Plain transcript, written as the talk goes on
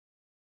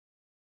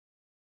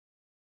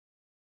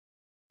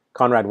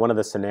Konrad, one of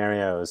the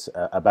scenarios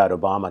about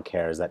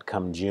Obamacare is that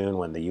come June,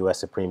 when the U.S.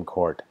 Supreme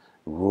Court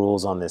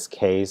rules on this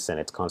case and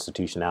its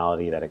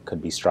constitutionality, that it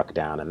could be struck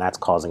down, and that's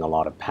causing a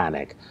lot of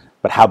panic.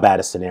 But how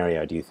bad a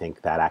scenario do you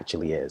think that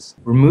actually is?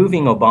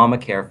 Removing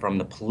Obamacare from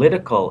the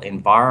political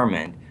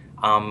environment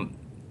um,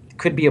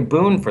 could be a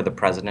boon for the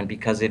president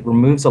because it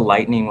removes a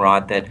lightning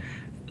rod that,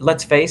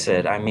 let's face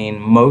it, I mean,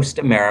 most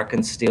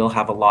Americans still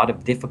have a lot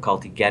of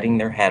difficulty getting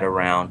their head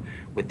around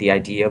with the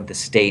idea of the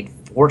state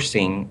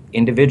forcing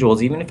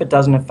individuals, even if it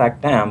doesn't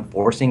affect them,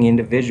 forcing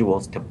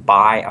individuals to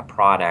buy a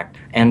product.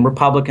 And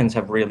Republicans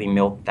have really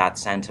milked that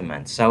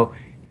sentiment. So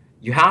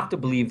you have to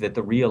believe that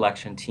the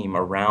re-election team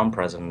around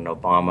President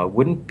Obama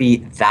wouldn't be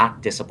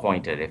that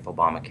disappointed if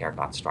Obamacare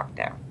got struck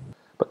down.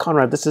 But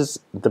Konrad, this is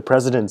the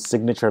president's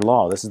signature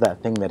law. This is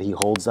that thing that he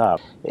holds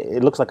up.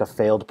 It looks like a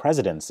failed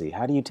presidency.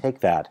 How do you take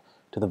that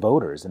to the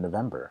voters in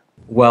November?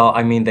 Well,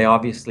 I mean, they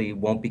obviously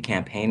won't be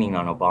campaigning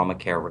on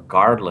Obamacare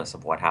regardless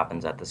of what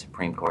happens at the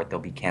Supreme Court. They'll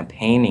be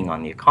campaigning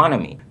on the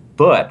economy.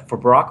 But for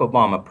Barack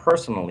Obama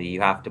personally,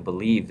 you have to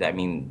believe that, I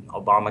mean,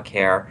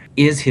 Obamacare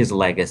is his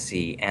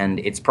legacy, and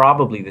it's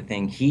probably the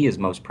thing he is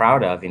most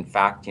proud of. In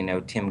fact, Tim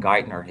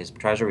Geithner, his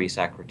Treasury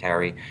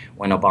Secretary,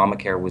 when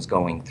Obamacare was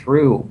going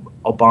through,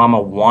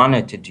 Obama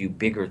wanted to do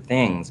bigger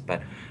things,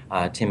 but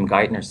Tim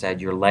Geithner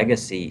said, your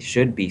legacy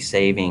should be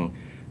saving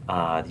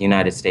the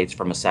United States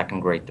from a second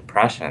Great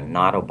Depression,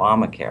 not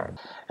Obamacare.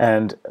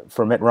 And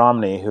for Mitt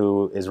Romney,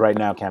 who is right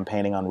now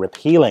campaigning on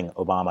repealing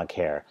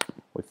Obamacare,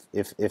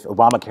 if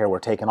Obamacare were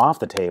taken off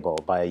the table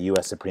by a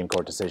U.S. Supreme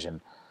Court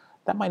decision,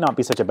 that might not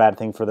be such a bad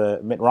thing for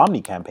the Mitt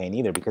Romney campaign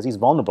either, because he's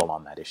vulnerable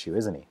on that issue,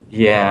 isn't he?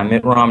 Yeah,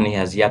 Mitt Romney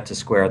has yet to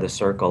square the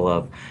circle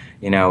of,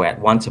 at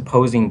once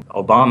opposing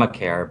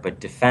Obamacare, but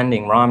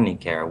defending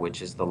Romneycare,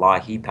 which is the law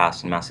he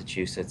passed in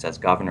Massachusetts as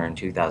governor in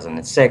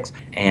 2006.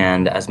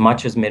 And as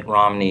much as Mitt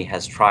Romney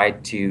has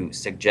tried to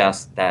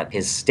suggest that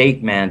his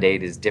state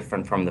mandate is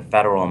different from the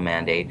federal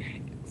mandate,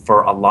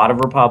 for a lot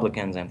of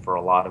Republicans and for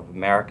a lot of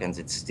Americans,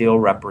 it still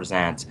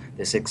represents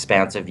this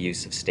expansive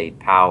use of state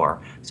power.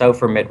 So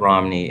for Mitt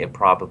Romney, it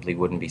probably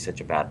wouldn't be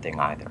such a bad thing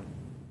either.